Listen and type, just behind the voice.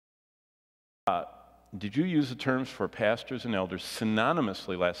did you use the terms for pastors and elders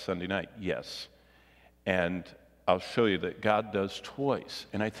synonymously last Sunday night? Yes. And I'll show you that God does twice.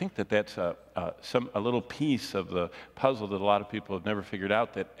 And I think that that's a little piece of the puzzle that a lot of people have never figured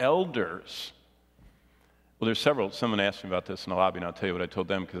out, that elders, well, there's several. Someone asked me about this in the lobby, and I'll tell you what I told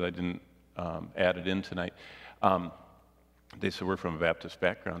them because I didn't add it in tonight. They said, we're from a Baptist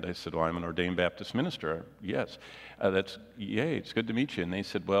background. I said, well, I'm an ordained Baptist minister. Yes. Yay, it's good to meet you. And they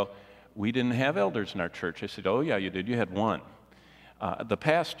said, well, we didn't have elders in our church. I said, oh, yeah, you did. You had one. The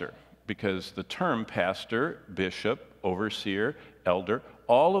pastor, because the term pastor, bishop, overseer, elder,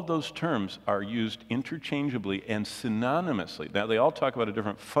 all of those terms are used interchangeably and synonymously. Now, they all talk about a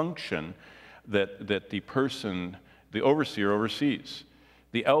different function that the person, the overseer, oversees.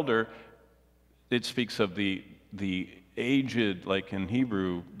 The elder, it speaks of the aged, like in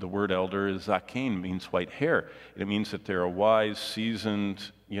Hebrew, the word elder is zaken, means white hair. It means that they're a wise,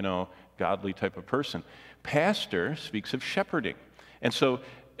 seasoned, godly type of person. Pastor speaks of shepherding. And so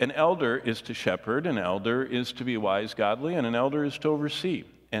an elder is to shepherd, an elder is to be wise, godly, and an elder is to oversee.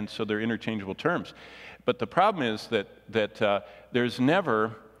 And so they're interchangeable terms. But the problem is that there's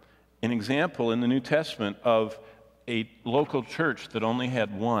never an example in the New Testament of a local church that only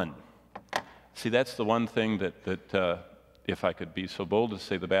had one. See, that's the one thing that if I could be so bold as to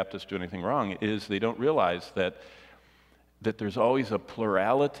say the Baptists do anything wrong, is they don't realize that there's always a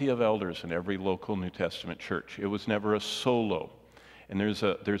plurality of elders in every local New Testament church. It was never a solo. And there's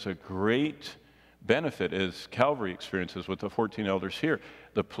a great benefit, as Calvary experiences with the 14 elders here.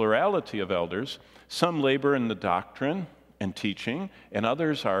 The plurality of elders, some labor in the doctrine and teaching, and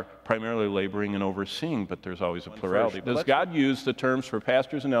others are primarily laboring and overseeing, but there's always a plurality. Does God use the terms for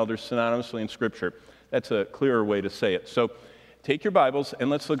pastors and elders synonymously in Scripture? That's a clearer way to say it. So take your Bibles and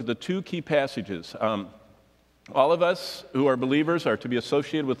let's look at the two key passages. All of us who are believers are to be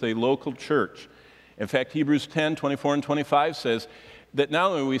associated with a local church. In fact, Hebrews 10, 24 and 25 says that not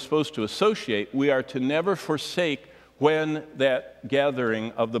only are we supposed to associate, we are to never forsake when that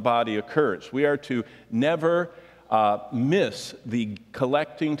gathering of the body occurs. We are to never miss the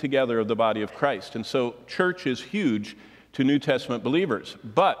collecting together of the body of Christ. And so church is huge to New Testament believers.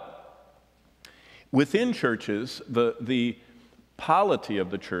 But within churches, the polity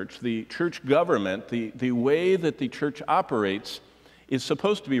of the church, the church government, the way that the church operates is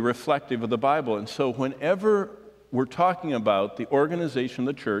supposed to be reflective of the Bible. And so whenever we're talking about the organization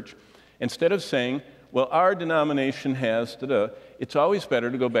of the church, instead of saying, well, our denomination has, it's always better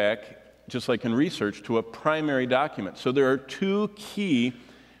to go back, just like in research, to a primary document. So there are two key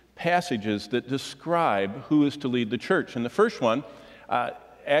passages that describe who is to lead the church. And the first one,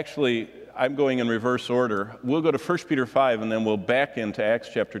 actually, I'm going in reverse order. We'll go to 1 Peter 5, and then we'll back into Acts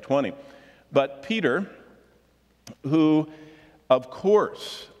chapter 20. But Peter, who, of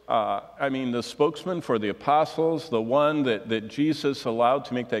course, the spokesman for the apostles, the one that Jesus allowed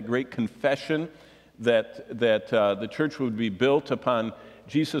to make that great confession that the church would be built upon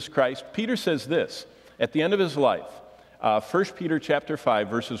Jesus Christ, Peter says this at the end of his life, 1 Peter chapter 5,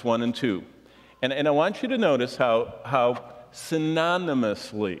 verses 1 and 2. And I want you to notice how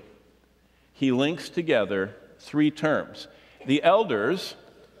synonymously he links together three terms. The elders,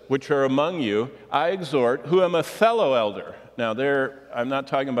 which are among you, I exhort, who am a fellow elder. Now, I'm not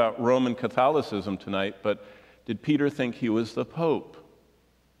talking about Roman Catholicism tonight, but did Peter think he was the Pope?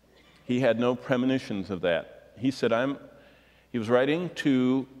 He had no premonitions of that. He said, he was writing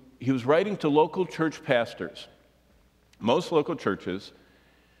to local church pastors. Most local churches,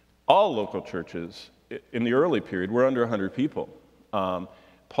 all local churches in the early period were under 100 people.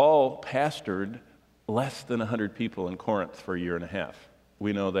 Paul pastored less than 100 people in Corinth for a year and a half.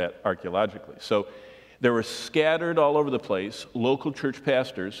 We know that archaeologically. So there were scattered all over the place local church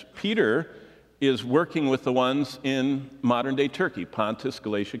pastors. Peter is working with the ones in modern-day Turkey, Pontus,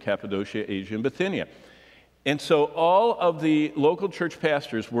 Galatia, Cappadocia, Asia, and Bithynia. And so all of the local church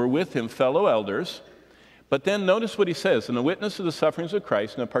pastors were with him, fellow elders. But then notice what he says, and a witness of the sufferings of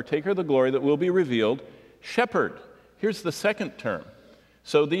Christ and a partaker of the glory that will be revealed, shepherd. Here's the second term.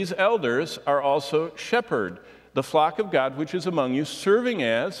 So these elders are also shepherd, the flock of God which is among you, serving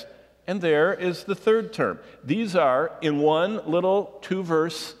as, and there is the third term. These are in one little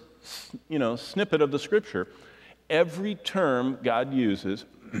two-verse snippet of the Scripture. Every term God uses,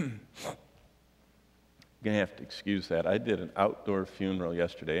 you're going to have to excuse that. I did an outdoor funeral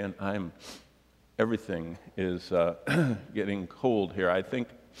yesterday, and everything is getting cold here. I think,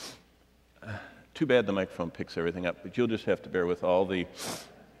 too bad the microphone picks everything up, but you'll just have to bear with all the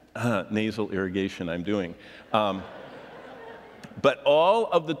nasal irrigation I'm doing. But all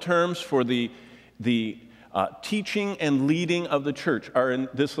of the terms for the Teaching and leading of the church are in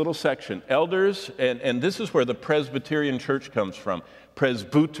this little section. Elders, and this is where the Presbyterian church comes from,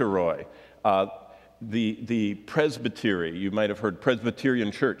 presbyteroi, the presbytery. You might have heard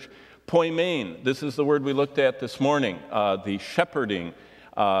Presbyterian church. Poimen, this is the word we looked at this morning, the shepherding,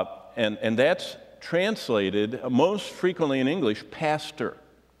 and that's translated most frequently in English, pastor.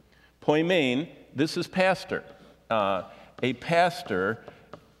 Poimen, this is pastor. A pastor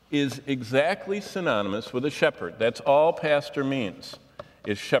is exactly synonymous with a shepherd. That's all pastor means,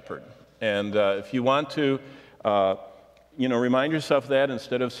 is shepherd. And if you want to, remind yourself that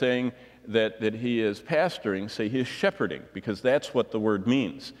instead of saying that he is pastoring, say he is shepherding, because that's what the word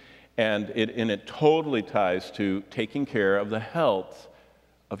means. And it totally ties to taking care of the health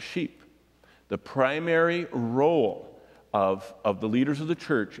of sheep. The primary role of the leaders of the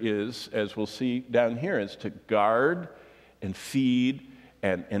church is, as we'll see down here, is to guard and feed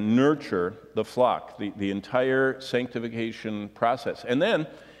and nurture the flock, the entire sanctification process. And then,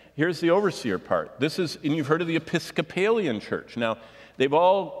 here's the overseer part. And you've heard of the Episcopalian church. Now, they've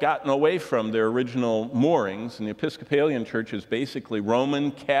all gotten away from their original moorings, and the Episcopalian church is basically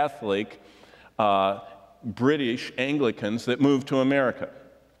Roman Catholic, British Anglicans that moved to America.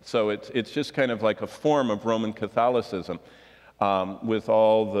 So it's just kind of like a form of Roman Catholicism, with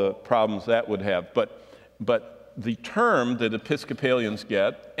all the problems that would have. But the term that Episcopalians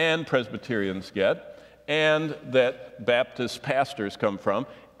get and Presbyterians get and that Baptist pastors come from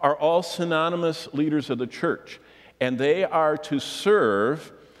are all synonymous leaders of the church. And they are to serve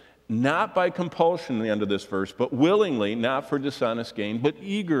not by compulsion at the end of this verse, but willingly, not for dishonest gain, but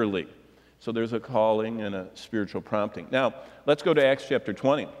eagerly. So there's a calling and a spiritual prompting. Now, let's go to Acts chapter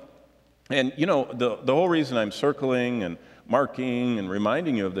 20. And, the whole reason I'm circling and marking and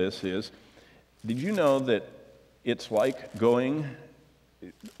reminding you of this is, did you know that it's like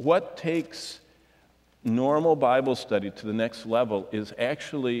what takes normal Bible study to the next level is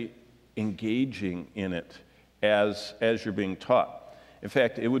actually engaging in it as you're being taught. In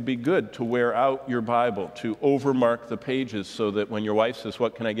fact, it would be good to wear out your Bible, to overmark the pages so that when your wife says,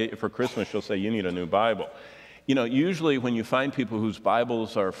 "What can I get you for Christmas?" you'll say, "You need a new Bible." Usually when you find people whose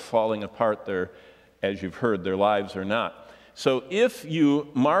Bibles are falling apart, as you've heard, their lives are not. So if you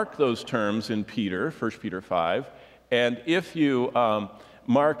mark those terms in Peter, 1 Peter 5, and if you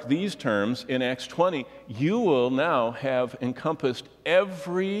mark these terms in Acts 20, you will now have encompassed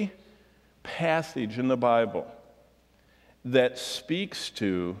every passage in the Bible that speaks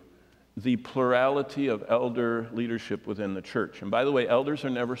to the plurality of elder leadership within the church. And by the way, elders are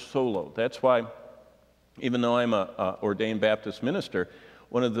never solo. That's why, even though I'm an ordained Baptist minister,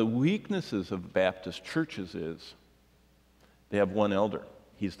 one of the weaknesses of Baptist churches is they have one elder.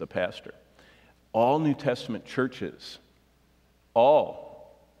 He's the pastor. All New Testament churches,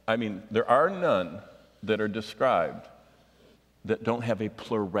 there are none that are described that don't have a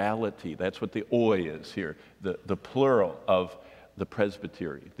plurality. That's what the oi is here, the plural of the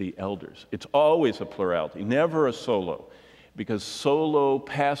presbytery, the elders. It's always a plurality, never a solo, because solo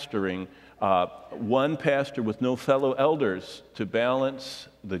pastoring, one pastor with no fellow elders to balance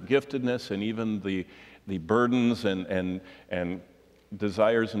the giftedness and even the burdens and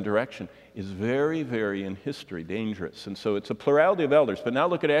desires and direction is very, very in history dangerous. And so it's a plurality of elders. But now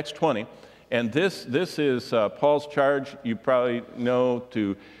look at Acts 20, and this is Paul's charge. You probably know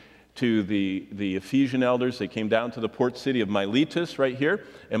to the Ephesian elders. They came down to the port city of Miletus right here.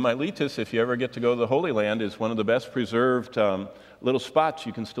 And Miletus, if you ever get to go to the Holy Land, is one of the best preserved little spots.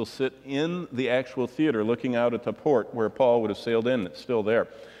 You can still sit in the actual theater looking out at the port where Paul would have sailed in. It's still there.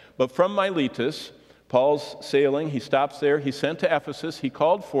 But from Miletus, Paul's sailing, he stops there, he's sent to Ephesus, he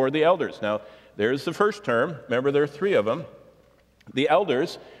called for the elders. Now, there's the first term, remember there are three of them, the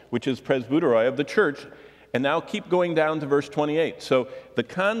elders, which is presbyteroi of the church, and now keep going down to verse 28. So the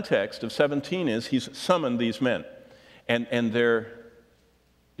context of 17 is he's summoned these men, and they're,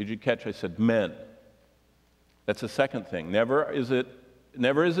 did you catch I said men? That's the second thing. Never is it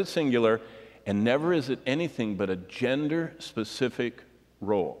singular, and never is it anything but a gender-specific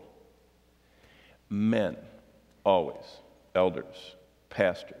role. Men, always. Elders,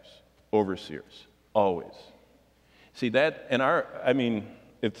 pastors, overseers, always. See that,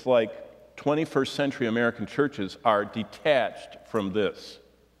 it's like 21st century American churches are detached from this.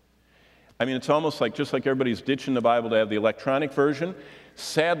 It's almost like, just like everybody's ditching the Bible to have the electronic version,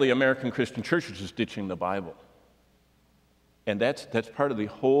 sadly, American Christian churches is ditching the Bible. And that's part of the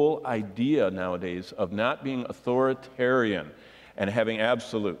whole idea nowadays of not being authoritarian and having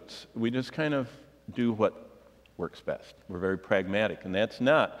absolutes. We just kind of do what works best. We're very pragmatic, and that's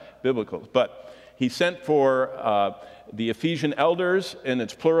not biblical. But he sent for the Ephesian elders, and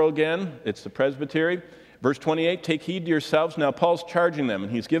it's plural again. It's the presbytery. Verse 28, take heed to yourselves. Now, Paul's charging them,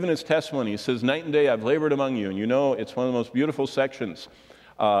 and he's given his testimony. He says, night and day I've labored among you. And you know it's one of the most beautiful sections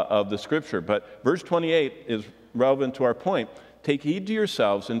of the Scripture. But verse 28 is relevant to our point. Take heed to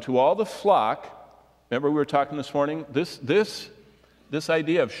yourselves and to all the flock. Remember we were talking this morning? This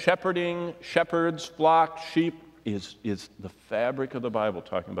idea of shepherding, shepherds, flock, sheep is the fabric of the Bible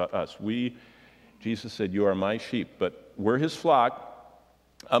talking about us. Jesus said, you are my sheep, but we're his flock,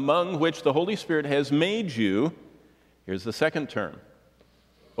 among which the Holy Spirit has made you, here's the second term,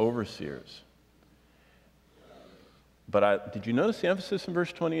 overseers. But did you notice the emphasis in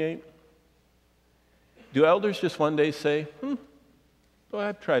verse 28? Do elders just one day say, well,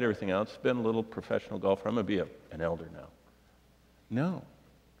 I've tried everything else, been a little professional golfer, I'm going to be an elder now? No.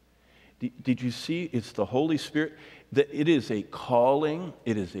 Did you see? It's the Holy Spirit. That it is a calling.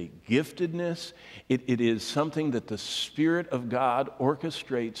 It is a giftedness. It is something that the Spirit of God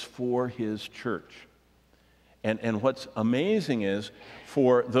orchestrates for his church. And what's amazing is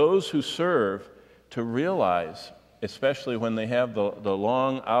for those who serve to realize, especially when they have the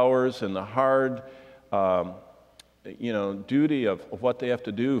long hours and the hard duty of what they have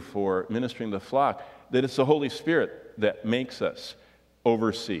to do for ministering the flock, that it's the Holy Spirit that makes us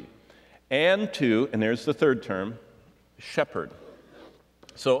oversee. And there's the third term, shepherd.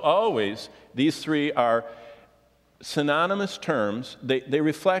 So always, these three are synonymous terms. They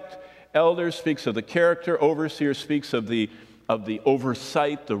reflect, elder speaks of the character, overseer speaks of the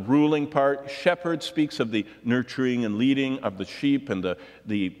oversight, the ruling part. Shepherd speaks of the nurturing and leading of the sheep and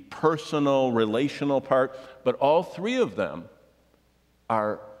the personal, relational part. But all three of them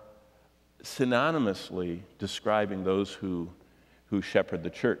are synonymously describing those who shepherd the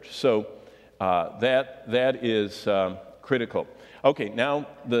church. So that is critical. Okay, now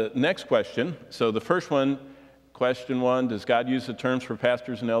the next question. So the first one, question one, does God use the terms for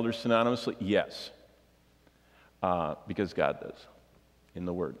pastors and elders synonymously? Yes, because God does in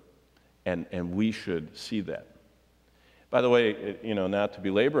the Word. And we should see that. By the way, not to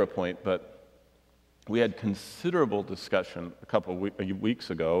belabor a point, but we had considerable discussion a couple of weeks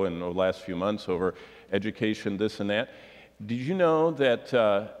ago and the last few months over education, this and that. Did you know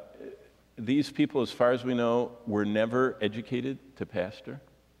that these people, as far as we know, were never educated to pastor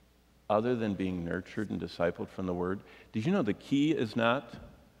other than being nurtured and discipled from the Word? Did you know the key is not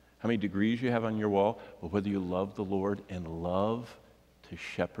how many degrees you have on your wall, but whether you love the Lord and love to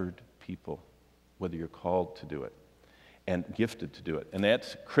shepherd people, whether you're called to do it and gifted to do it. And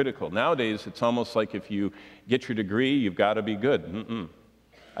that's critical. Nowadays, it's almost like if you get your degree, you've got to be good.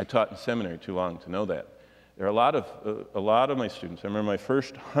 I taught in seminary too long to know that. There are a lot of my students. I remember my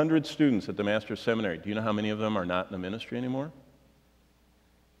first 100 students at the Master's Seminary. Do you know how many of them are not in the ministry anymore?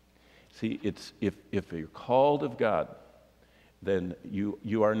 See, it's if you're called of God, then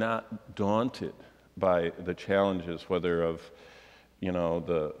you are not daunted by the challenges, whether of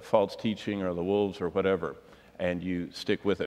the false teaching or the wolves or whatever, and you stick with it.